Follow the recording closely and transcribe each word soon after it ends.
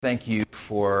Thank you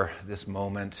for this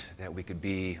moment that we could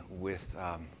be with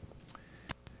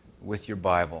your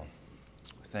Bible.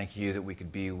 Thank you that we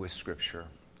could be with Scripture.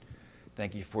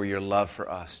 Thank you for your love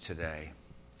for us today.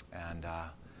 And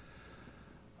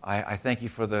I thank you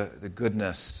for the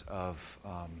goodness of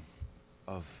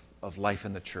life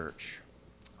in the church,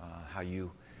 how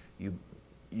you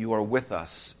are with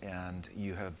us and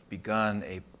you have begun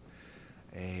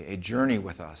a journey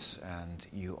with us and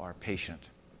you are patient.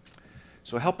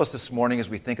 So help us this morning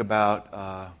as we think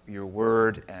about your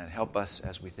word, and help us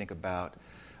as we think about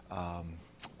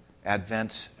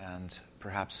Advent and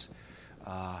perhaps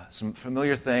some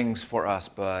familiar things for us,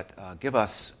 but give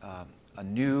us a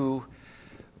new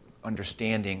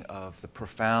understanding of the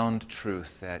profound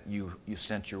truth that you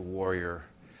sent your warrior,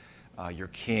 your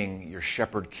king, your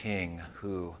shepherd king,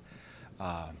 who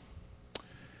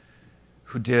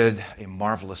did a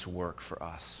marvelous work for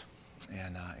us.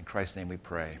 And in Christ's name we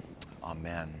pray.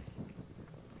 Amen.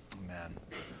 Amen.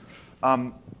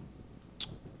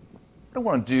 What I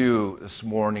want to do this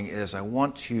morning is I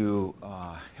want to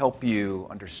help you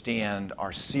understand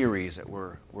our series that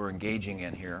we're engaging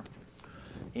in here.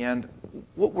 And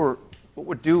what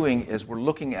we're doing is we're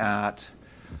looking at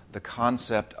the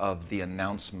concept of the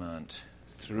announcement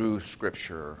through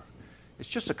Scripture. It's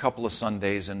just a couple of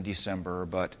Sundays in December,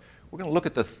 but we're going to look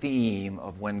at the theme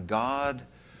of when God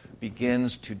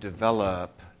begins to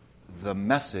develop the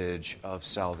message of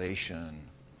salvation.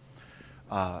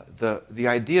 The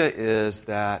idea is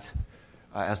that,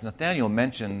 as Nathaniel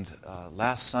mentioned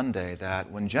last Sunday, that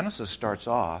when Genesis starts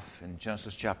off, in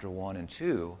Genesis chapter 1 and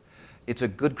 2, it's a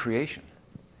good creation.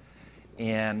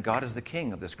 And God is the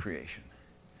king of this creation.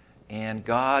 And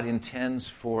God intends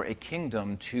for a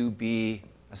kingdom to be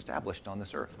established on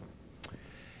this earth.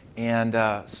 And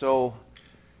so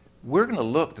we're going to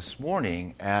look this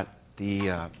morning at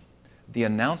the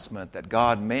announcement that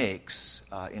God makes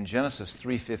in Genesis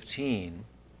 3:15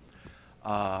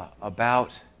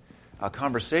 about a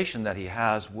conversation that he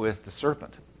has with the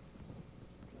serpent.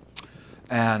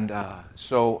 And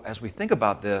so as we think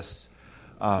about this,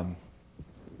 we're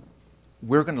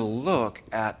going to look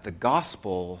at the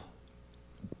gospel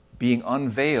being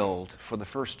unveiled for the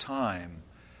first time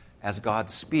as God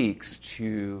speaks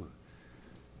to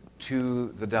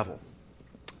the devil.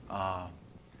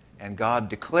 And God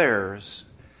declares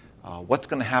what's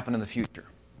going to happen in the future.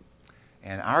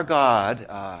 And our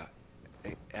God,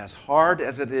 as hard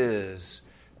as it is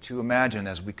to imagine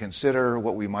as we consider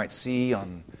what we might see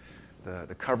on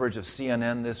the coverage of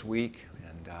CNN this week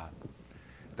and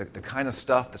the kind of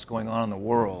stuff that's going on in the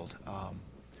world,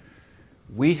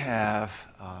 we have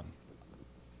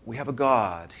a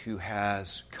God who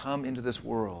has come into this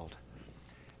world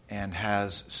and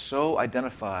has so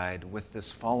identified with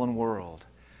this fallen world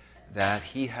that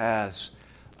he has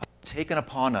taken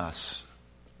upon us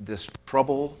this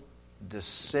trouble, this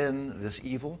sin, this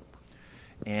evil,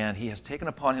 and he has taken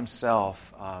upon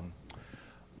himself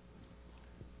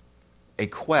a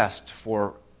quest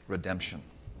for redemption.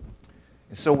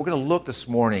 And so we're going to look this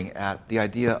morning at the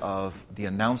idea of the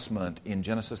announcement in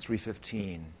Genesis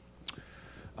 3:15.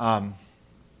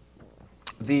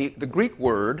 The Greek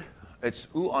word, it's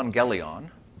euangelion,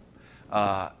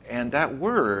 and that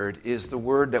word is the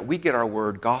word that we get our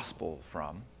word gospel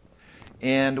from.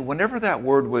 And whenever that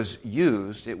word was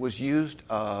used, it was used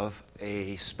of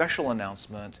a special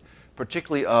announcement,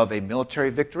 particularly of a military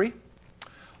victory,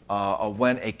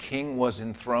 when a king was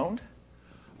enthroned,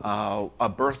 a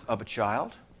birth of a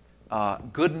child,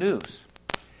 good news.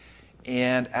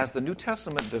 And as the New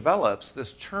Testament develops,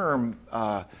 this term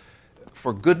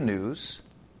for good news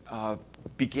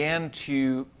began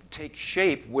to take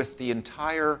shape with the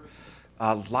entire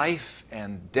life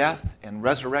and death and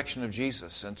resurrection of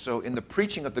Jesus. And so in the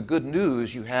preaching of the good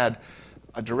news, you had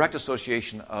a direct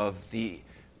association of the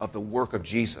work of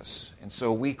Jesus. And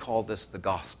so we call this the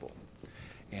gospel.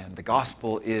 And the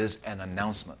gospel is an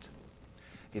announcement.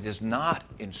 It is not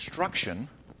instruction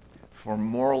for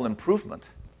moral improvement.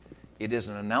 It is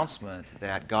an announcement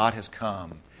that God has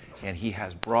come and he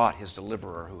has brought his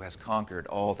deliverer who has conquered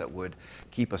all that would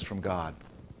keep us from God.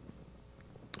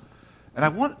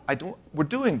 And we're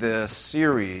doing this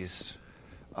series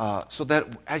so that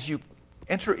as you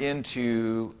enter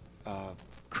into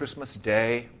Christmas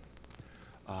Day,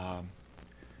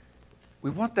 we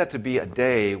want that to be a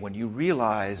day when you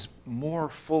realize more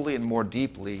fully and more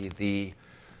deeply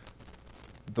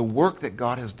the work that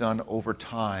God has done over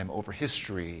time, over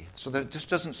history, so that it just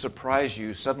doesn't surprise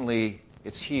you suddenly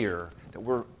it's here, that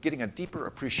we're getting a deeper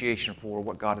appreciation for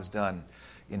what God has done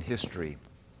in history.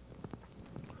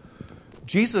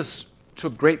 Jesus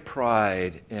took great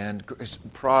pride and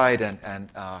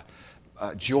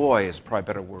joy is probably a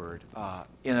better word,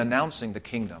 in announcing the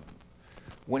kingdom.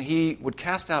 When he would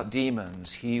cast out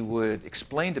demons, he would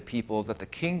explain to people that the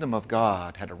kingdom of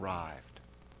God had arrived.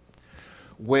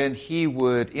 When he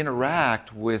would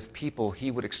interact with people, he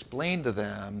would explain to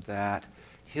them that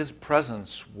his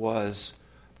presence was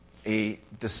a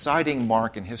deciding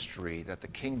mark in history that the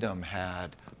kingdom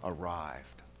had arrived.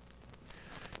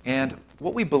 And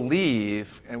what we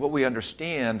believe and what we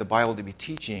understand the Bible to be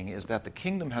teaching is that the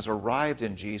kingdom has arrived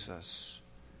in Jesus,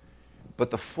 but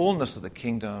the fullness of the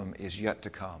kingdom is yet to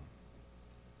come.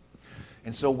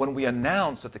 And so when we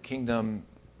announce that the kingdom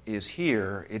is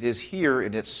here, it is here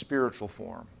in its spiritual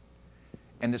form.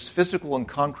 And its physical and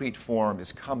concrete form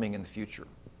is coming in the future.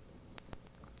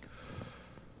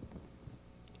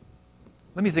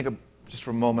 Let me think just for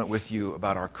a moment with you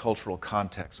about our cultural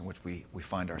context in which we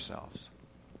find ourselves.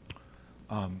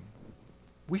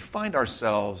 We find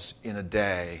ourselves in a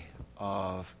day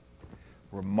of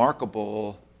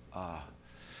remarkable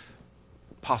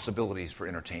possibilities for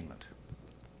entertainment.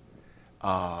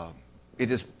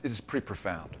 It is pretty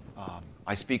profound.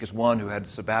 I speak as one who had a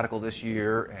sabbatical this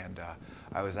year, and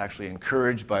I was actually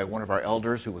encouraged by one of our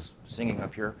elders who was singing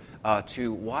up here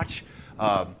to watch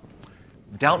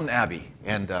Downton Abbey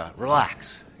and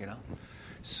relax, you know.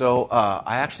 So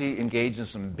I actually engaged in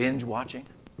some binge watching,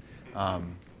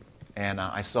 and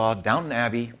I saw Downton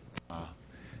Abbey.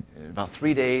 In about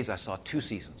 3 days, I saw 2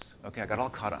 seasons. Okay, I got all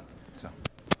caught up. So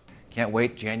can't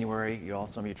wait, January.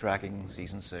 Some of you tracking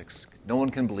season 6. No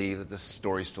one can believe that this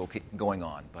story is still going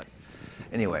on. But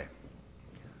anyway,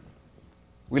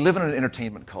 we live in an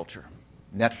entertainment culture.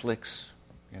 Netflix,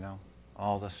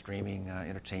 all the streaming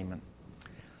entertainment.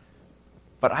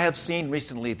 But I have seen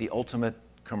recently the ultimate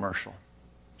commercial.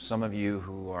 Some of you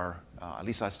who are, at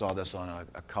least I saw this on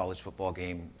a college football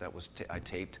game that I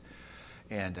taped.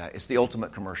 And it's the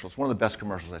ultimate commercial. It's one of the best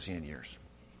commercials I've seen in years.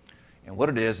 And what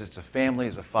it is, it's a family,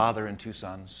 it's a father and 2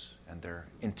 sons, and they're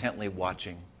intently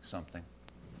watching something.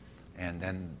 And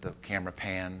then the camera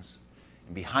pans,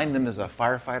 and behind them is a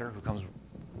firefighter who comes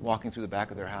walking through the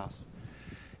back of their house.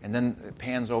 And then it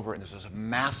pans over, and there's this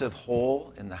massive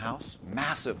hole in the house.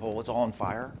 Massive hole. It's all on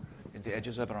fire. The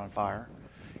edges of it are on fire.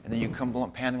 And then you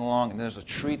come panning along, and there's a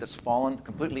tree that's fallen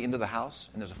completely into the house,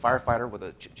 and there's a firefighter with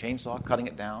a chainsaw cutting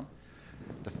it down.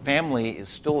 The family is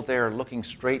still there looking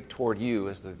straight toward you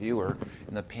as the viewer,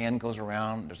 and the pan goes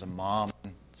around. There's a mom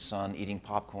and son eating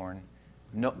popcorn,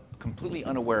 completely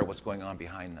unaware of what's going on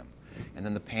behind them. And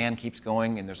then the pan keeps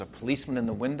going, and there's a policeman in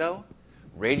the window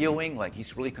radioing like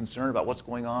he's really concerned about what's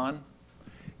going on.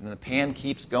 And then the pan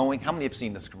keeps going. How many have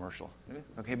seen this commercial?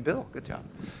 Okay, Bill, good job.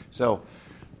 So,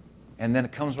 and then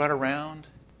it comes right around,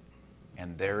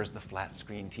 and there's the flat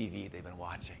screen TV they've been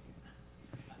watching.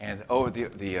 And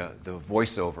the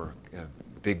voiceover,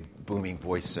 big booming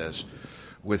voice says,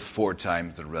 "With 4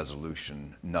 times the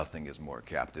resolution, nothing is more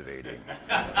captivating."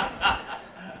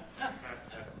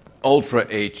 Ultra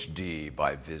HD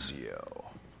by Vizio.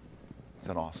 Is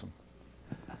that awesome?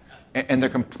 And they're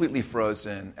completely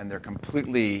frozen, and they're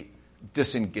completely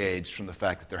disengaged from the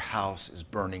fact that their house is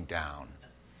burning down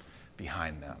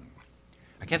behind them.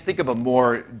 I can't think of a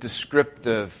more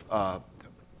descriptive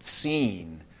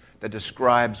scene that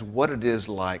describes what it is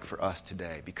like for us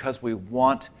today, because we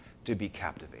want to be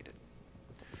captivated.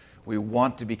 We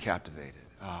want to be captivated.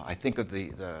 I think of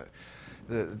the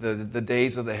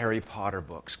days of the Harry Potter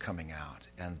books coming out,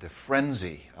 and the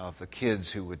frenzy of the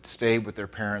kids who would stay with their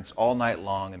parents all night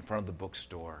long in front of the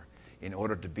bookstore in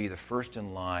order to be the first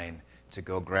in line to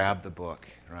go grab the book,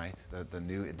 right? The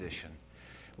new edition.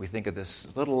 We think of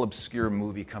this little obscure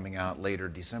movie coming out later,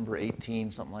 December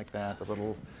 18, something like that, the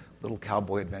little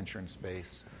cowboy adventure in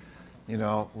space. We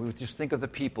just think of the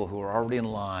people who are already in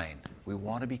line. We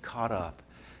want to be caught up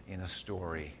in a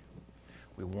story.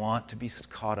 We want to be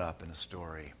caught up in a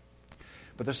story.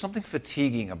 But there's something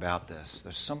fatiguing about this.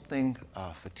 There's something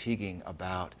fatiguing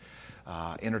about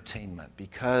entertainment,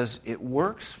 because it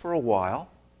works for a while.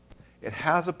 It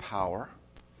has a power.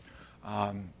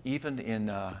 Even in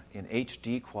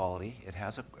HD quality, it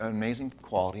has an amazing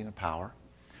quality and a power.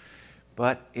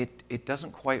 But it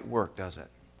doesn't quite work, does it?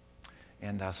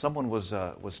 And someone was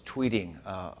tweeting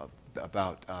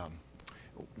about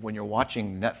when you're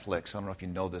watching Netflix. I don't know if you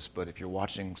know this, but if you're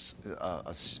watching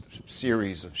a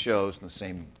series of shows in the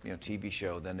same TV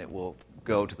show, then it will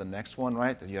go to the next one,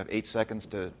 right? You have 8 seconds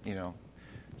to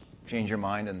change your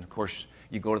mind, and of course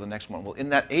you go to the next one. Well, in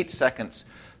that 8 seconds,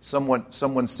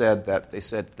 someone said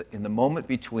that in the moment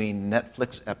between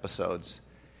Netflix episodes,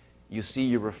 you see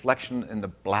your reflection in the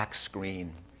black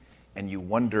screen, and you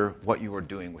wonder what you are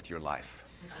doing with your life.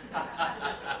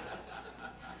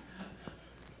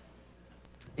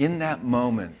 in that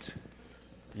moment,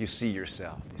 you see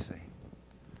yourself, you see.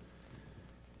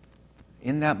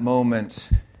 In that moment,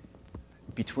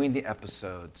 between the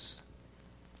episodes,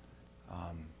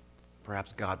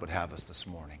 perhaps God would have us this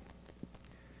morning.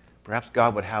 Perhaps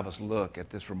God would have us look at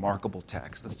this remarkable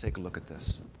text. Let's take a look at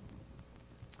this.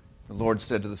 The Lord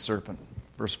said to the serpent,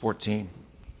 verse 14,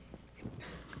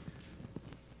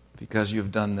 because you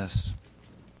have done this,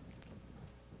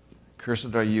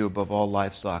 cursed are you above all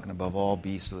livestock and above all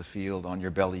beasts of the field. On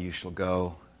your belly you shall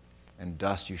go, and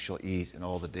dust you shall eat in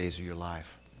all the days of your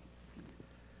life.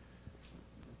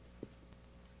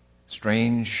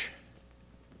 Strange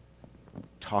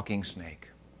talking snake.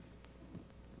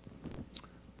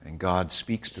 And God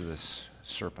speaks to this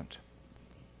serpent.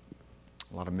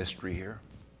 A lot of mystery here.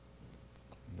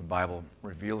 The Bible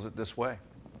reveals it this way.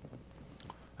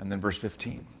 And then verse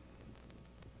 15.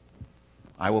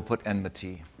 I will put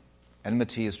enmity.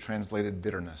 Enmity is translated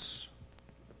bitterness.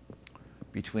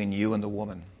 Between you and the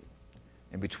woman,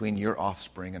 and between your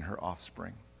offspring and her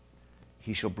offspring.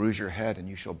 He shall bruise your head, and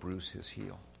you shall bruise his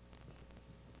heel.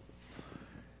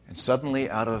 And suddenly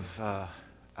out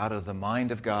of the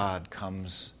mind of God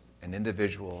comes an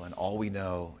individual, and all we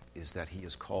know is that he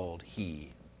is called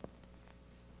He.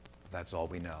 That's all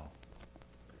we know.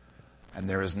 And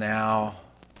there is now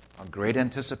a great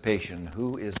anticipation.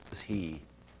 Who is this He?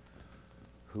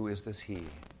 Who is this He?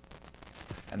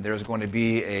 And there's going to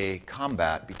be a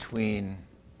combat between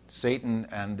Satan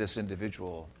and this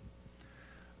individual.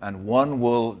 And one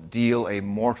will deal a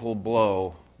mortal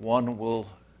blow. One will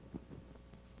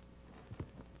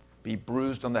be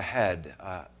bruised on the head,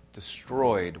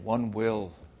 destroyed. One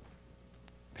will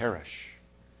perish.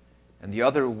 And the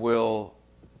other will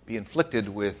be inflicted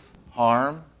with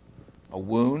harm, a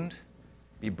wound,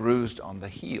 be bruised on the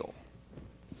heel.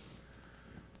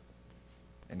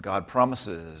 And God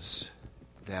promises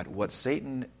that what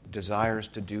Satan desires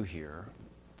to do here,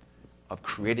 of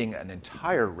creating an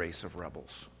entire race of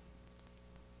rebels,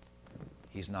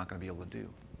 he's not going to be able to do.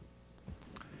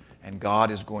 And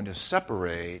God is going to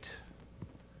separate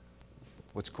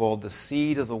what's called the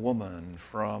seed of the woman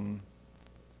from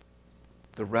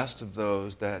the rest of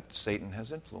those that Satan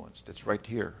has influenced. It's right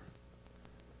here.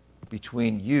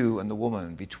 Between you and the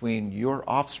woman, between your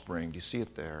offspring, do you see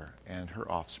it there, and her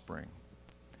offspring.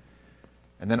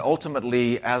 And then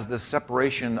ultimately, as this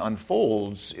separation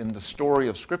unfolds in the story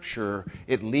of Scripture,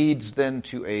 it leads then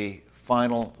to a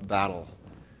final battle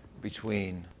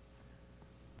between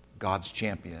God's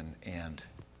champion and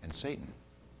Satan.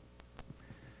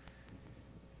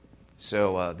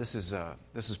 So this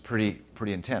is pretty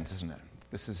intense, isn't it?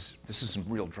 This is some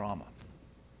real drama.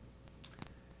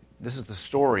 This is the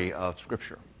story of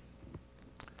Scripture.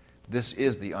 This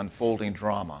is the unfolding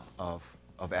drama of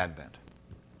Advent.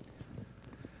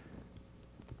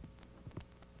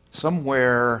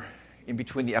 Somewhere in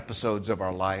between the episodes of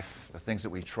our life, the things that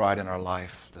we've tried in our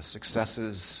life, the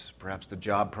successes, perhaps the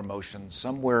job promotion,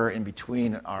 somewhere in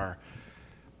between our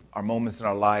moments in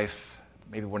our life,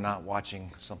 maybe we're not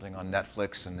watching something on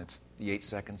Netflix and it's the 8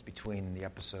 seconds between the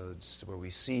episodes where we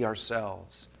see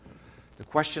ourselves. The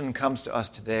question comes to us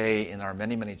today in our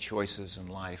many, many choices in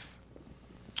life.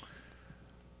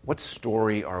 What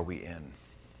story are we in?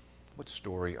 What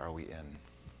story are we in?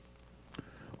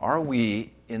 Are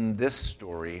we in this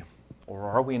story,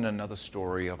 or are we in another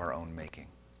story of our own making?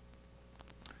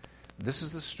 This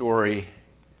is the story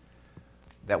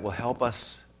that will help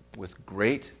us with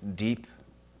great, deep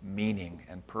meaning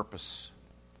and purpose.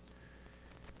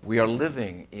 We are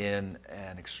living in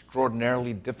an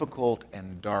extraordinarily difficult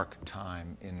and dark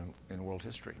time in world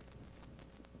history.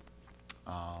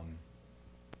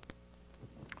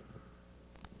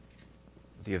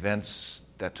 The events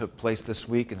that took place this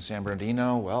week in San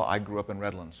Bernardino, well, I grew up in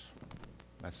Redlands.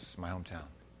 That's my hometown.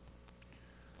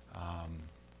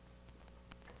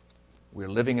 We're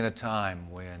living in a time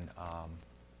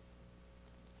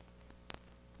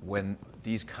when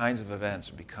these kinds of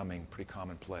events are becoming pretty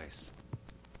commonplace.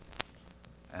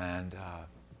 And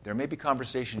there may be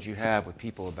conversations you have with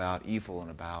people about evil and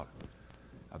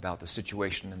about the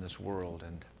situation in this world.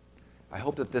 And I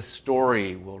hope that this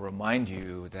story will remind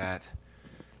you that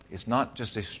it's not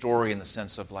just a story in the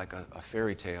sense of like a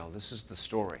fairy tale. This is the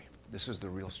story. This is the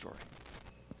real story.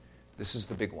 This is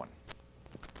the big one.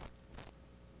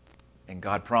 And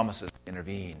God promises to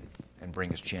intervene and bring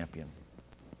His champion.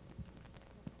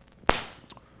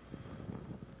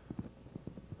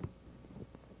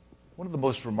 One of the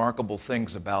most remarkable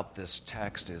things about this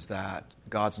text is that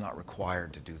God's not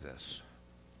required to do this.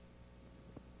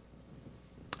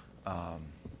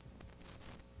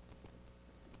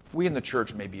 We in the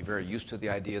church may be very used to the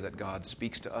idea that God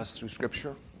speaks to us through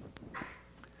Scripture.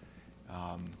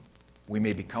 We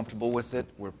may be comfortable with it.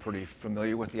 We're pretty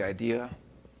familiar with the idea.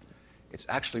 It's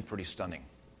actually pretty stunning.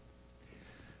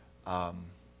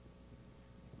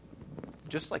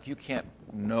 Just like you can't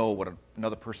know what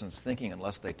another person's thinking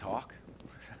unless they talk.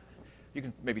 You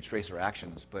can maybe trace their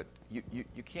actions, but you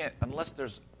can't, unless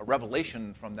there's a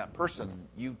revelation from that person,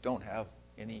 you don't have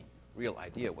any real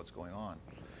idea what's going on.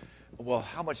 Well,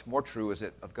 how much more true is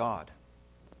it of God?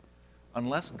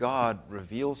 Unless God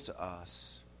reveals to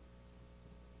us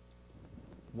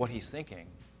what he's thinking,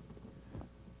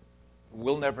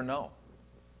 we'll never know.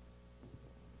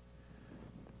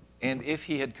 And if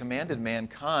he had commanded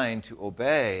mankind to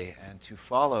obey and to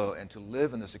follow and to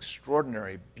live in this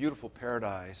extraordinary, beautiful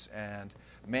paradise, and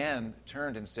man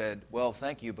turned and said, well,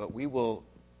 thank you, but we will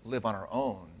live on our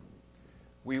own.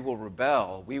 We will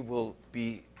rebel. We will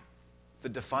be the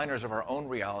definers of our own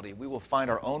reality. We will find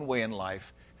our own way in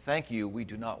life. Thank you, we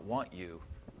do not want you.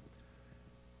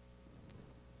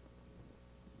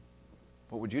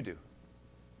 What would you do?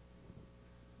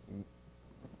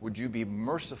 Would you be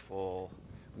merciful?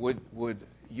 Would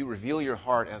you reveal your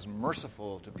heart as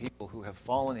merciful to people who have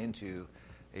fallen into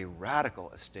a radical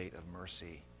estate of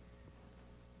mercy?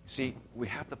 See, we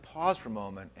have to pause for a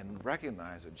moment and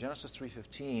recognize that Genesis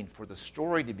 3:15, for the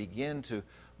story to begin to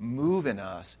move in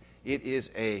us, it is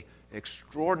an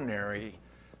extraordinary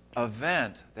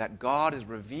event that God is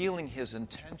revealing his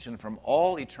intention from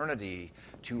all eternity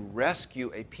to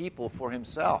rescue a people for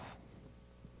himself.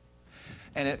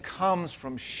 And it comes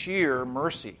from sheer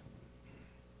mercy.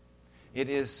 It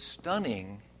is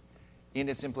stunning in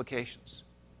its implications.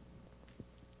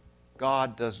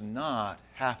 God does not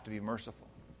have to be merciful.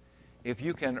 If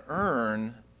you can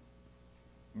earn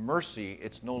mercy,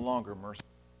 it's no longer mercy.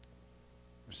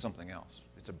 It's something else.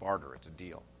 It's a barter. It's a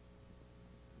deal.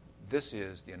 This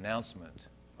is the announcement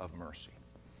of mercy.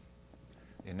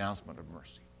 The announcement of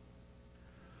mercy.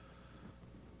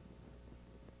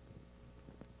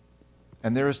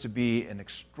 And there is to be an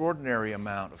extraordinary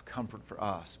amount of comfort for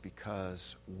us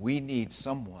because we need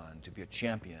someone to be a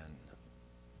champion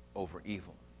over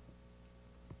evil.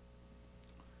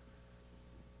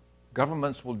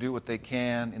 Governments will do what they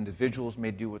can, individuals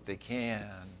may do what they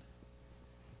can,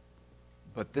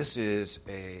 but this is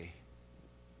a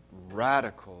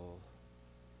radical,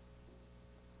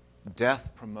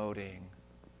 death-promoting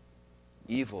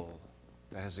evil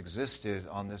that has existed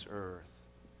on this earth.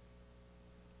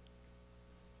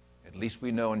 At least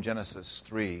we know in Genesis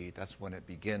 3, that's when it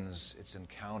begins its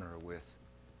encounter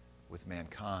with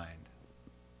mankind.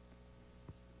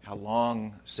 How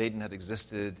long Satan had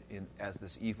existed as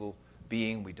this evil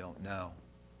being, we don't know.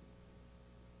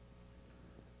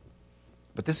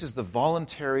 But this is the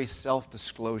voluntary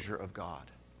self-disclosure of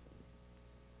God.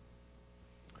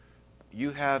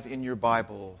 You have in your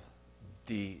Bible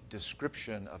the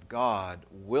description of God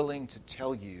willing to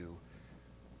tell you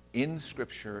in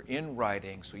Scripture, in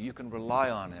writing, so you can rely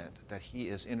on it, that he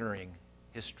is entering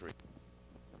history.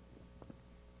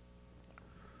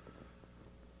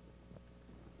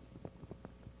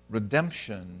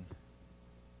 Redemption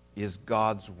is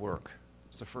God's work.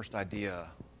 It's the first idea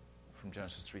from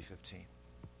Genesis 3:15.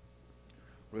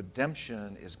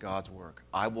 Redemption is God's work.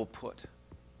 I will put.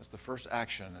 That's the first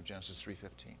action of Genesis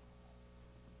 3:15.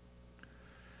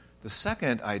 The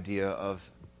second idea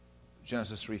of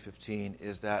Genesis 3:15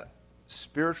 is that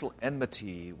spiritual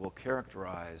enmity will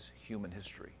characterize human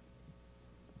history.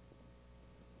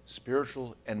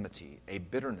 Spiritual enmity, a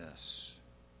bitterness.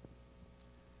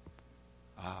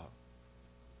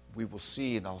 We will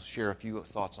see, and I'll share a few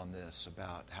thoughts on this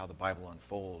about how the Bible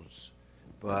unfolds,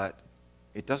 but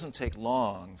it doesn't take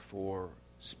long for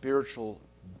spiritual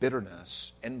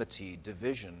bitterness, enmity,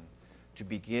 division to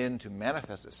begin to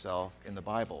manifest itself in the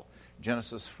Bible.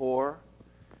 Genesis 4,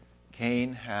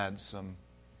 Cain had some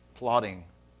plotting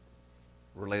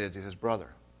related to his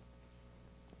brother.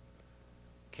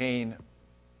 Cain,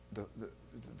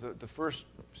 the first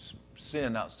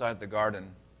sin outside the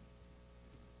garden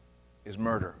is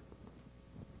murder.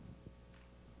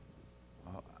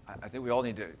 I think we all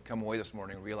need to come away this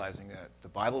morning realizing that the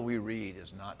Bible we read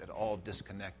is not at all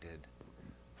disconnected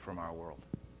from our world.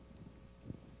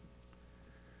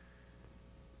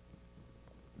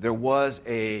 There was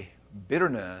a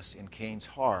bitterness in Cain's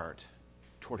heart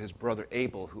toward his brother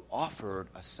Abel, who offered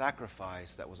a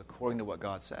sacrifice that was according to what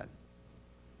God said.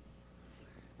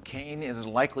 Cain, it is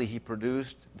likely he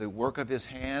produced the work of his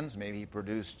hands. Maybe he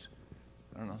produced,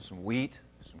 some wheat,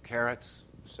 some carrots,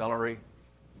 celery,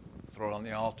 throw it on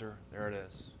the altar. There it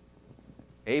is.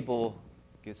 Abel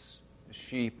gets a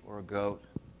sheep or a goat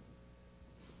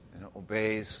and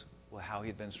obeys how he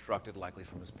had been instructed, likely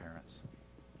from his parents.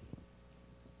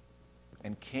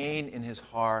 And Cain, in his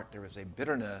heart, there is a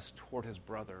bitterness toward his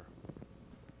brother.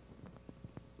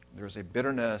 There is a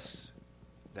bitterness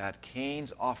that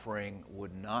Cain's offering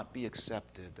would not be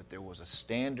accepted, that there was a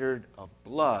standard of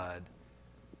blood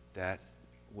that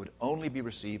would only be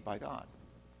received by God.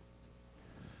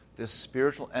 This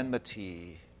spiritual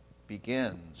enmity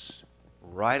begins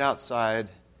right outside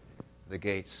the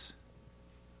gates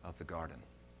of the garden.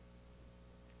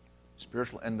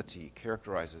 Spiritual enmity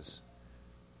characterizes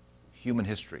human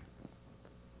history.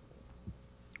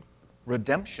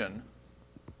 Redemption,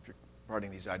 if you're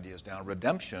writing these ideas down,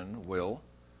 redemption will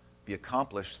be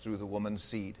accomplished through the woman's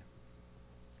seed.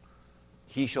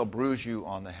 He shall bruise you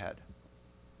on the head.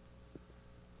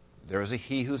 There is a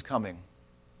he who's coming,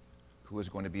 who is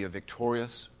going to be a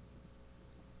victorious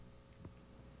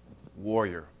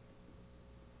warrior.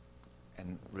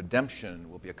 And redemption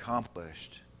will be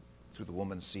accomplished through the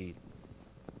woman's seed.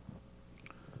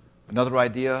 Another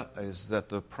idea is that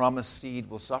the promised seed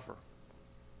will suffer.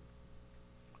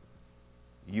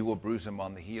 You will bruise him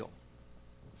on the heel.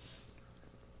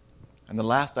 And the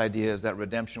last idea is that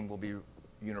redemption will be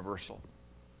universal.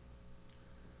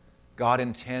 God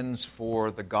intends for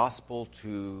the gospel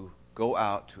to go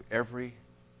out to every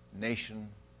nation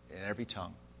and every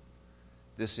tongue.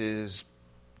 This is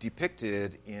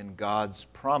depicted in God's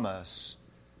promise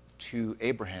to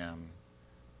Abraham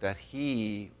that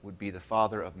he would be the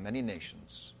father of many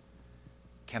nations,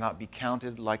 cannot be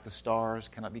counted like the stars,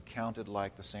 cannot be counted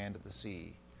like the sand of the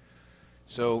sea.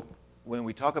 So when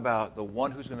we talk about the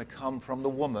one who's going to come from the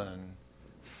woman,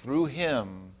 through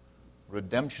him,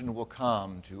 redemption will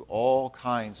come to all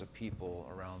kinds of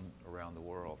people around the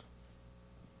world.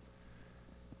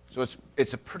 So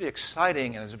it's a pretty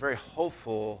exciting and it's a very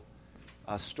hopeful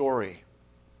story.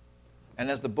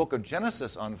 And as the book of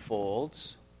Genesis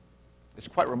unfolds, it's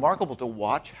quite remarkable to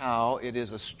watch how it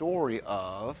is a story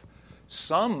of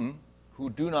some who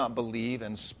do not believe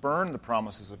and spurn the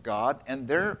promises of God, and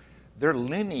their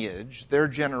lineage, their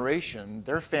generation,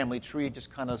 their family tree just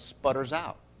kind of sputters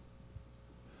out.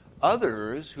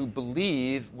 Others who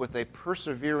believe with a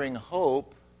persevering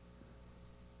hope,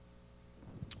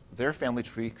 their family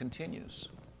tree continues.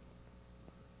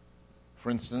 For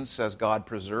instance, as God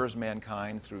preserves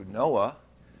mankind through Noah,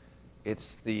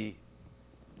 it's the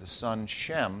son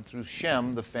Shem. Through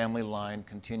Shem, the family line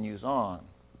continues on.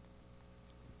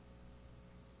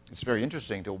 It's very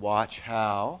interesting to watch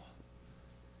how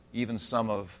even some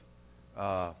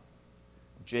of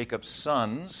Jacob's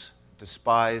sons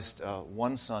despised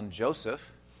one son,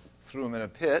 Joseph, threw him in a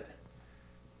pit.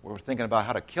 Were thinking about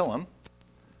how to kill him.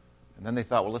 And then they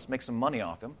thought, well, let's make some money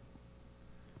off him.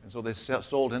 And so they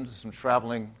sold him to some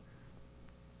traveling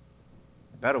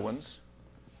Bedouins.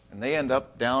 And he ends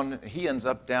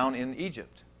up down in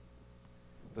Egypt.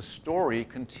 The story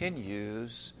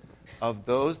continues of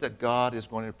those that God is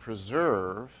going to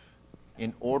preserve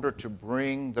in order to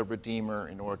bring the Redeemer,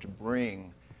 in order to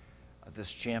bring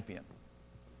this champion.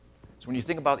 So when you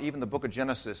think about even the book of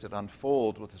Genesis, it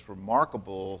unfolds with this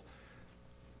remarkable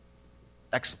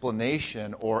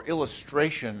explanation or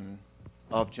illustration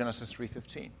of Genesis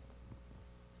 3:15.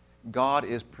 God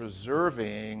is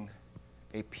preserving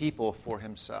a people for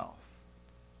himself.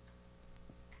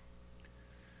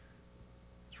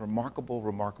 It's a remarkable,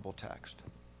 remarkable text.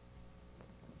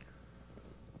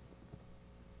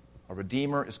 A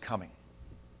Redeemer is coming.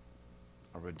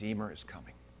 A Redeemer is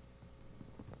coming.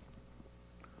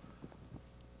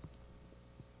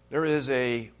 There is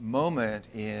a moment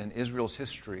in Israel's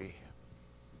history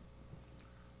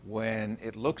when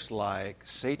it looks like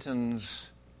Satan's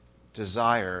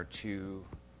desire to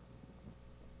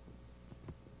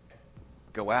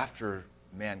go after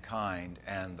mankind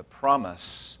and the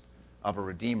promise of a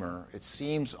Redeemer, it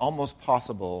seems almost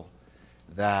possible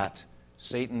that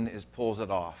Satan pulls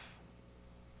it off.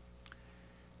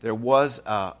 There was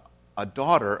a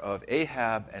daughter of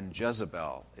Ahab and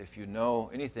Jezebel. If you know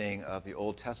anything of the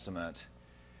Old Testament,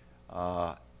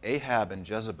 Ahab and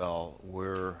Jezebel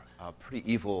were a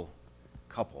pretty evil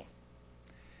couple.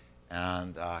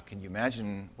 And can you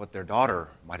imagine what their daughter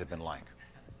might have been like?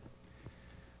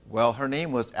 Well, her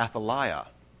name was Athaliah.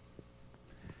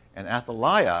 And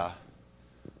Athaliah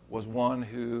was one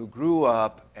who grew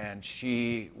up, and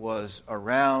she was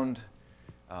around,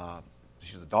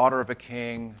 she's the daughter of a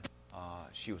king.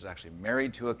 She was actually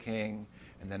married to a king.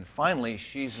 And then finally,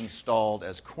 she's installed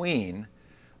as queen.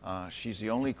 She's the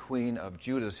only queen of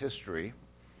Judah's history.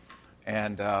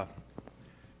 And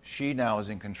she now is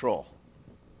in control.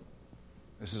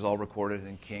 This is all recorded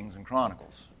in Kings and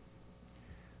Chronicles.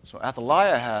 So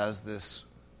Athaliah has this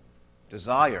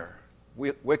desire,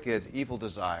 wicked, evil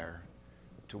desire,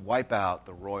 to wipe out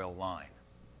the royal line.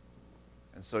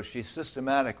 And so she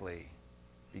systematically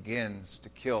begins to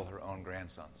kill her own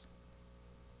grandsons.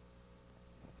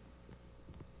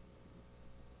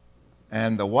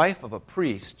 And the wife of a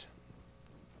priest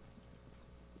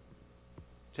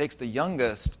takes the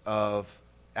youngest of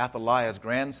Athaliah's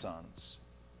grandsons.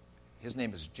 His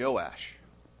name is Joash.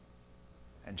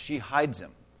 And she hides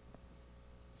him.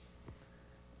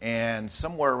 And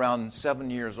somewhere around 7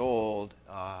 years old,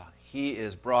 he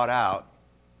is brought out,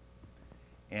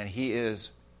 and he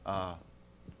is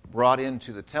brought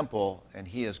into the temple, and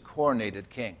he is coronated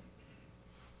king.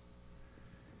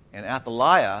 And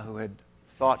Athaliah, who had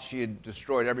thought she had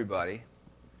destroyed everybody,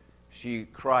 she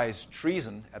cries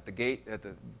treason at the gate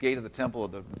of the temple,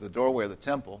 the doorway of the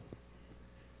temple,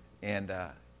 and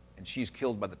she's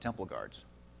killed by the temple guards.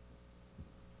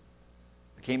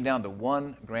 It came down to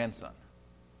one grandson.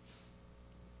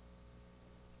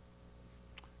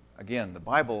 Again, the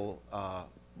Bible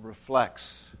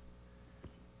reflects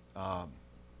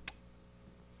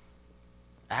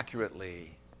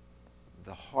accurately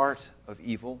the heart of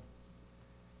evil.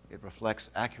 It reflects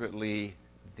accurately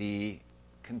the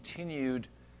continued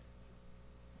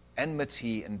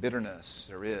enmity and bitterness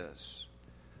there is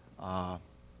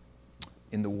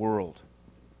in the world.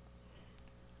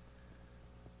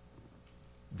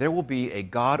 There will be a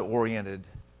God-oriented,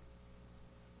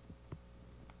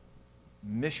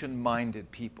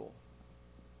 mission-minded people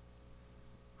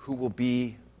who will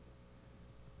be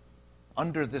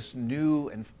under this new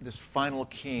and this final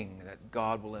king that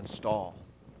God will install.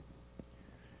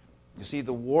 You see,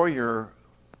 the warrior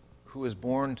who is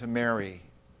born to Mary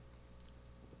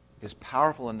is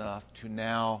powerful enough to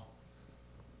now,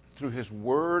 through his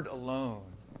word alone,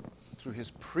 through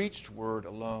his preached word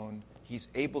alone, he's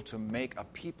able to make a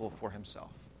people for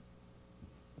himself.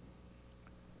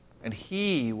 And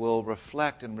he will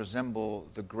reflect and resemble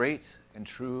the great and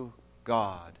true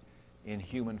God in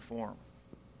human form.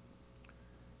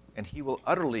 And he will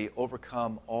utterly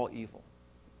overcome all evil.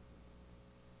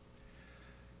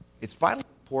 It's vitally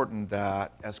important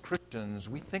that as Christians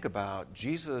we think about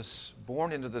Jesus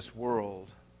born into this world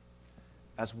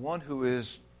as one who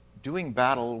is doing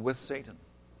battle with Satan.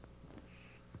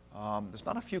 There's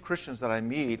not a few Christians that I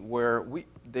meet where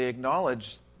they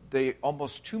acknowledge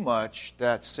almost too much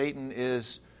that Satan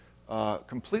is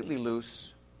completely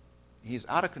loose, he's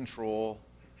out of control,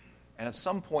 and at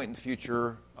some point in the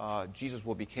future, Jesus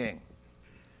will be king.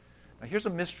 Now here's a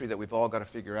mystery that we've all got to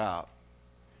figure out.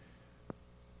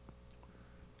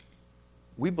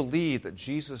 We believe that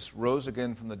Jesus rose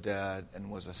again from the dead and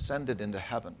was ascended into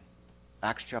heaven.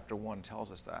 Acts chapter 1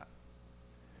 tells us that.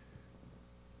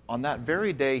 On that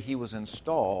very day, he was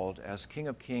installed as King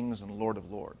of Kings and Lord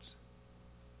of Lords.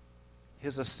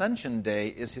 His ascension day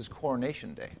is his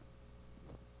coronation day.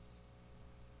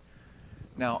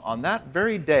 Now, on that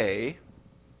very day,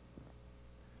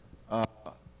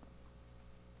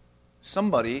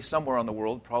 somebody somewhere in the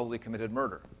world probably committed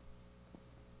murder.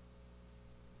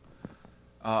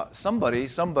 Somebody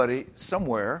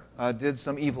somewhere did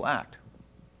some evil act.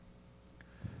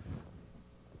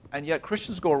 And yet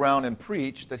Christians go around and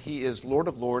preach that he is Lord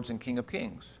of Lords and King of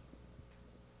Kings.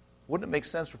 Wouldn't it make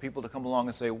sense for people to come along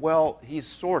and say, well, he's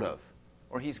sort of,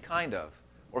 or he's kind of,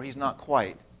 or he's not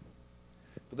quite?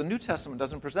 But the New Testament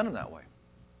doesn't present him that way.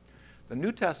 The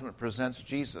New Testament presents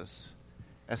Jesus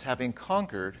as having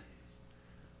conquered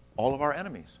all of our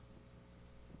enemies.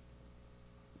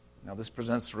 Now, this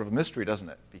presents sort of a mystery, doesn't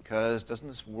it? Because doesn't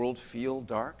this world feel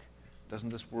dark? Doesn't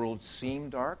this world seem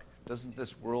dark?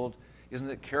 Isn't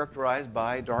it characterized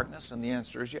by darkness? And the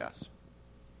answer is yes.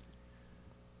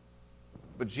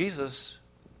 But Jesus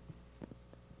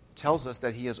tells us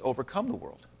that he has overcome the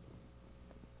world.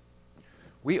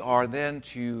 We are then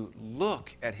to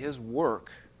look at his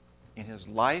work in his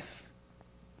life,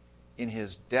 in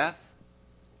his death,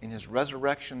 in his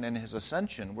resurrection, and his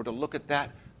ascension. We're to look at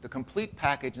that, the complete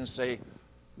package, and say,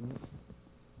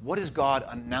 what is God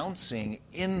announcing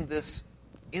in this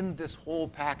whole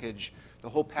package, the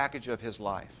whole package of his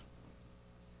life?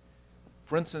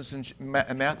 For instance, in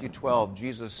Matthew 12,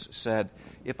 Jesus said,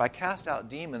 if I cast out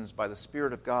demons by the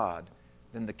Spirit of God,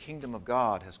 then the kingdom of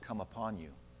God has come upon you.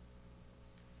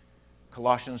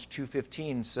 Colossians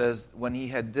 2:15 says, when he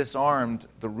had disarmed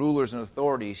the rulers and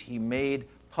authorities, he made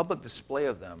public display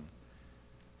of them,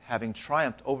 having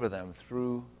triumphed over them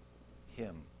through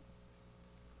him.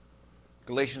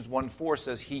 Galatians 1:4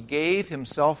 says, he gave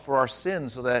himself for our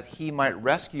sins so that he might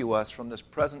rescue us from this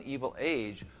present evil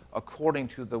age according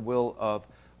to the will of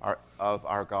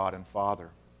our God and Father.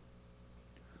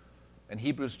 And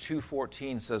Hebrews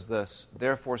 2:14 says this,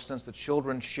 therefore, since the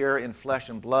children share in flesh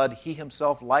and blood, he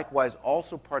himself likewise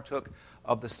also partook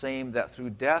of the same, that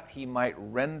through death he might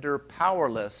render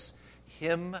powerless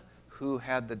him who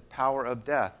had the power of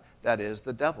death, that is,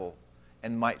 the devil,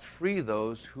 and might free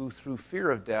those who through fear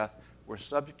of death were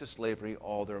subject to slavery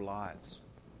all their lives.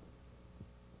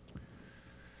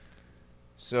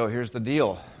 So here's the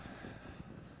deal.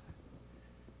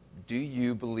 Do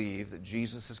you believe that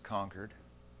Jesus has conquered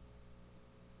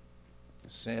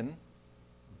sin,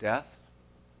 death,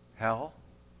 hell,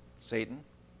 Satan?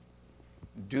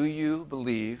 Do you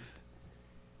believe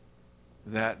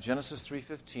that Genesis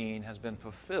 3:15 has been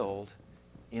fulfilled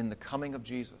in the coming of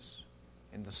Jesus,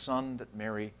 in the Son that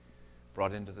Mary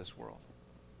brought into this world?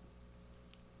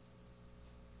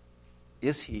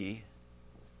 Is he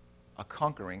a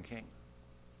conquering king?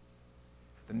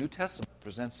 The New Testament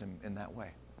presents him in that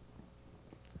way.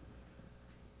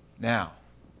 Now,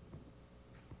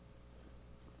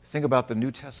 think about the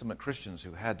New Testament Christians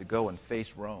who had to go and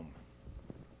face Rome.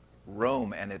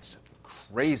 Rome and its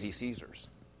crazy Caesars.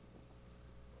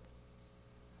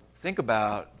 Think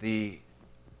about the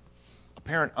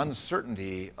apparent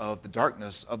uncertainty of the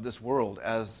darkness of this world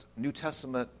as New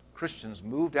Testament Christians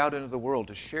moved out into the world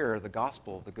to share the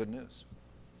gospel, the good news.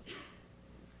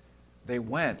 They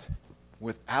went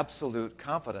with absolute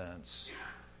confidence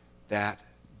that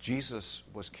Jesus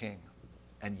was king.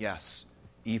 And yes,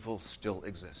 evil still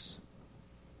exists.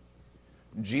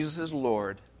 Jesus is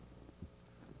Lord,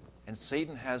 and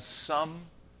Satan has some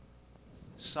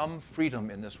freedom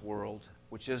in this world,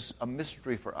 which is a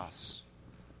mystery for us.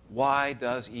 Why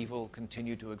does evil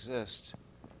continue to exist?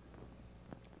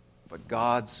 But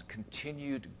God's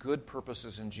continued good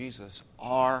purposes in Jesus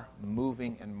are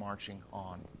moving and marching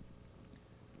on.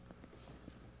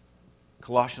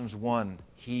 Colossians 1,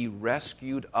 he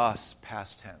rescued us,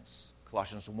 past tense.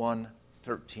 Colossians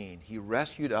 1:13, he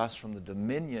rescued us from the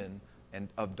dominion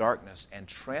of darkness and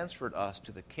transferred us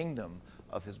to the kingdom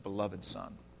of his beloved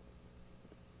Son.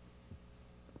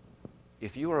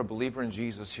 If you are a believer in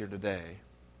Jesus here today,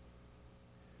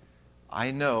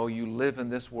 I know you live in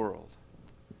this world,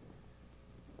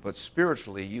 but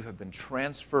spiritually you have been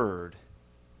transferred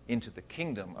into the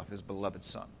kingdom of his beloved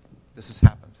Son. This has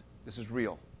happened. This is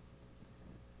real.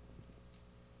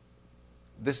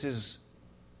 This is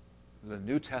the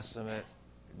New Testament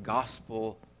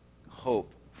gospel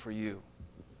hope for you.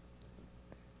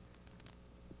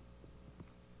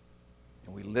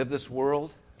 And we live in this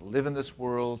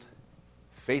world,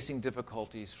 facing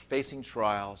difficulties, facing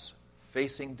trials,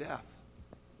 facing death.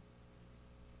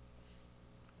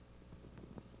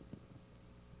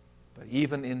 But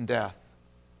even in death,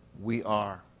 we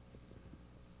are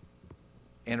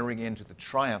entering into the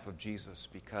triumph of Jesus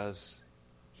because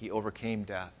he overcame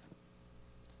death.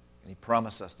 And he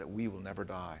promised us that we will never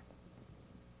die.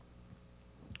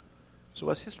 So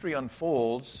as history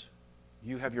unfolds,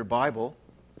 you have your Bible,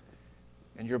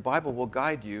 and your Bible will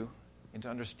guide you into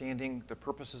understanding the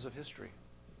purposes of history.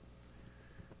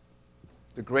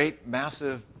 The great,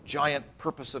 massive, giant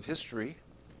purpose of history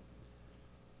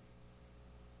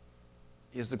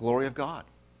is the glory of God.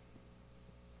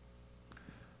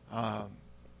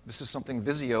 This is something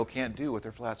Vizio can't do with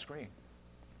their flat screen.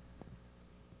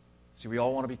 See, we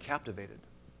all want to be captivated.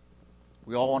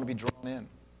 We all want to be drawn in.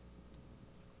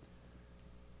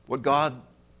 What God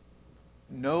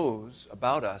knows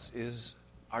about us is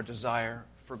our desire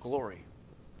for glory.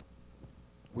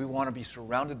 We want to be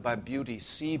surrounded by beauty,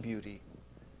 see beauty,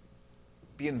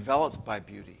 be enveloped by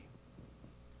beauty.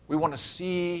 We want to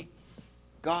see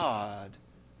God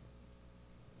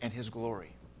and his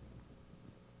glory.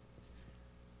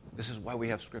 This is why we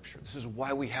have Scripture. This is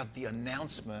why we have the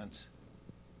announcement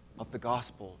of the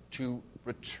gospel, to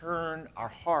return our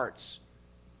hearts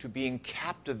to being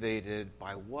captivated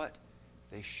by what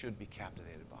they should be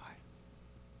captivated by.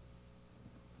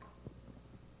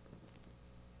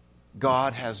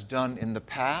 God has done in the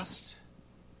past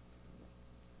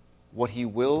what he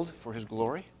willed for his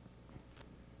glory.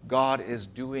 God is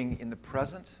doing in the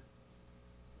present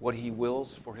what he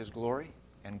wills for his glory.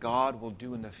 And God will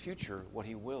do in the future what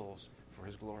he wills for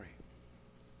his glory.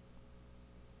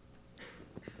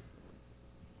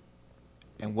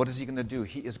 And what is he going to do?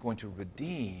 He is going to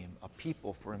redeem a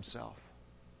people for himself.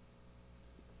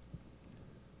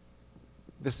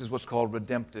 This is what's called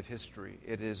redemptive history.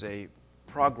 It is a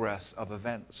progress of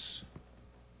events.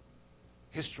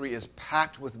 History is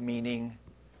packed with meaning,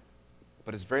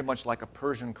 but it's very much like a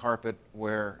Persian carpet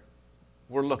where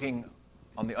we're looking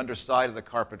on the underside of the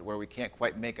carpet where we can't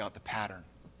quite make out the pattern.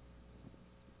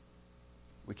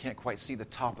 We can't quite see the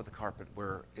top of the carpet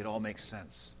where it all makes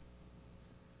sense.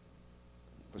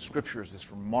 But Scripture is this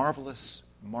marvelous,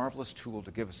 marvelous tool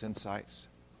to give us insights.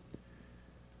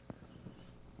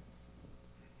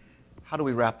 how do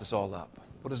we wrap this all up?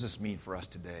 What does this mean for us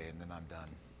today? And then I'm done.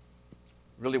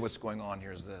 Really what's going on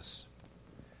here is this.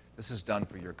 This is done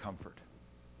for your comfort.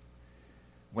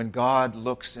 When God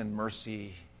looks in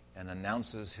mercy and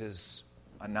announces his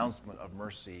announcement of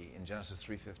mercy in Genesis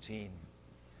 3:15,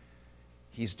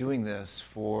 he's doing this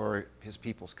for his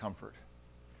people's comfort.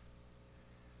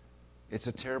 It's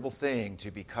a terrible thing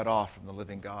to be cut off from the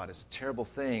living God. It's a terrible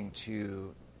thing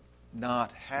to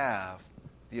not have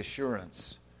the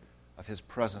assurance of his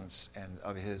presence and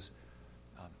of his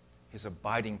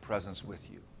abiding presence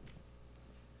with you.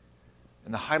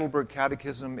 In the Heidelberg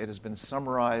Catechism, it has been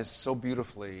summarized so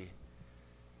beautifully.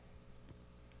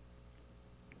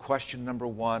 Question number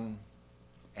 1,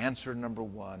 answer number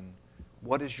 1,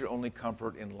 what is your only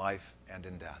comfort in life and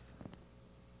in death?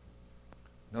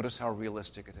 Notice how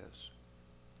realistic it is.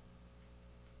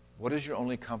 What is your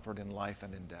only comfort in life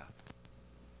and in death?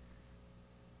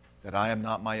 That I am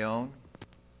not my own,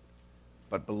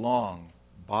 but belong,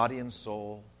 body and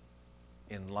soul,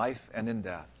 in life and in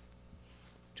death,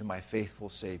 to my faithful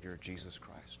Savior, Jesus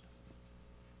Christ.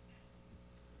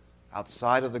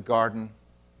 Outside of the garden,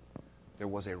 there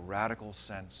was a radical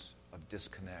sense of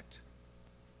disconnect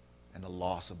and a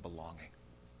loss of belonging.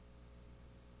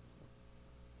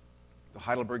 The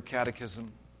Heidelberg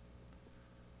Catechism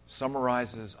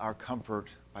summarizes our comfort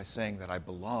by saying that I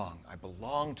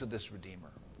belong to this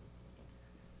Redeemer.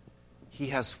 He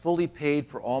has fully paid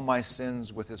for all my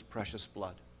sins with his precious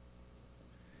blood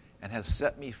and has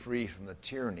set me free from the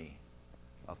tyranny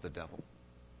of the devil.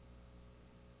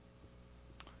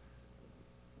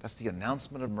 That's the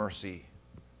announcement of mercy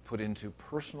put into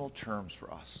personal terms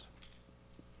for us.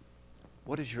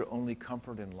 What is your only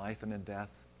comfort in life and in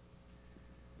death?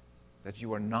 That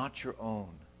you are not your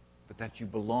own, but that you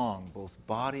belong, both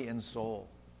body and soul,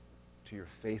 to your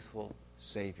faithful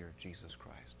Savior, Jesus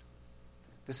Christ.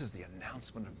 This is the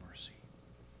announcement of mercy.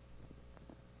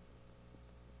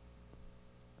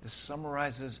 This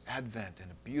summarizes Advent in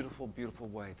a beautiful, beautiful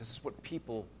way. This is what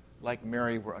people like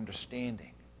Mary were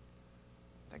understanding.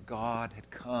 That God had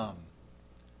come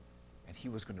and he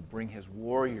was going to bring his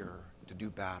warrior to do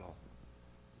battle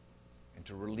and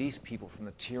to release people from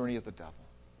the tyranny of the devil.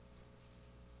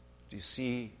 Do you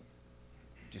see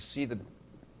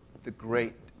the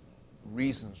great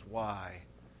reasons why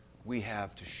we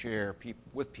have to share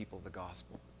with people the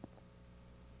gospel?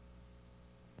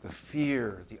 The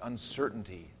fear, the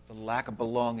uncertainty, the lack of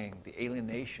belonging, the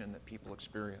alienation that people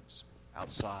experience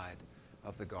outside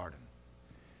of the garden.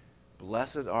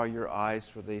 Blessed are your eyes,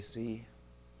 for they see,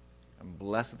 and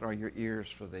blessed are your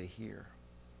ears, for they hear.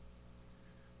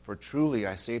 For truly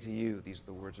I say to you, these are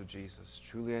the words of Jesus,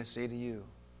 truly I say to you,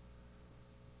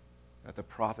 that the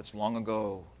prophets long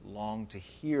ago longed to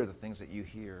hear the things that you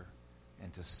hear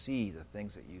and to see the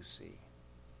things that you see.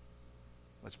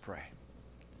 Let's pray.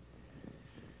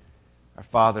 Our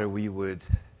Father, we would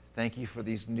thank you for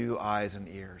these new eyes and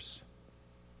ears,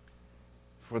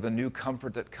 for the new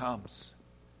comfort that comes.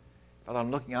 Father, I'm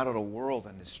looking out at a world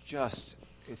and it's just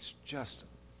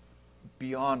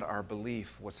beyond our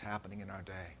belief what's happening in our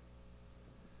day.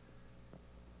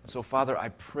 And so, Father, I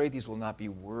pray these will not be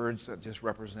words that just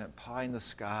represent pie in the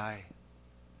sky,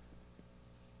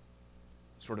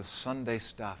 sort of Sunday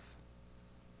stuff.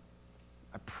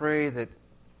 I pray that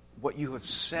what you have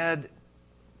said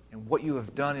and what you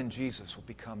have done in Jesus will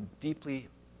become deeply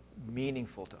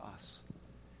meaningful to us.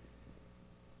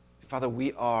 Father,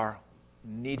 we are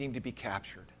needing to be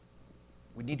captured.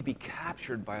 We need to be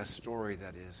captured by a story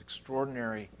that is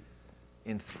extraordinary,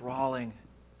 enthralling,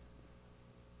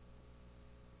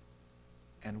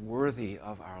 and worthy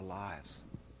of our lives.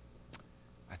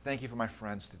 I thank you for my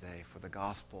friends today, for the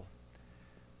gospel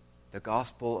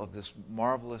of this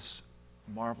marvelous,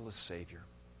 marvelous Savior.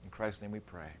 In Christ's name we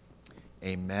pray.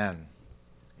 Amen.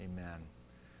 Amen.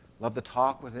 Love to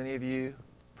talk with any of you,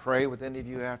 pray with any of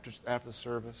you after the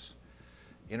service,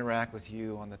 interact with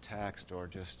you on the text, or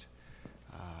just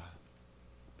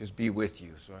be with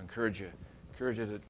you. So I encourage you to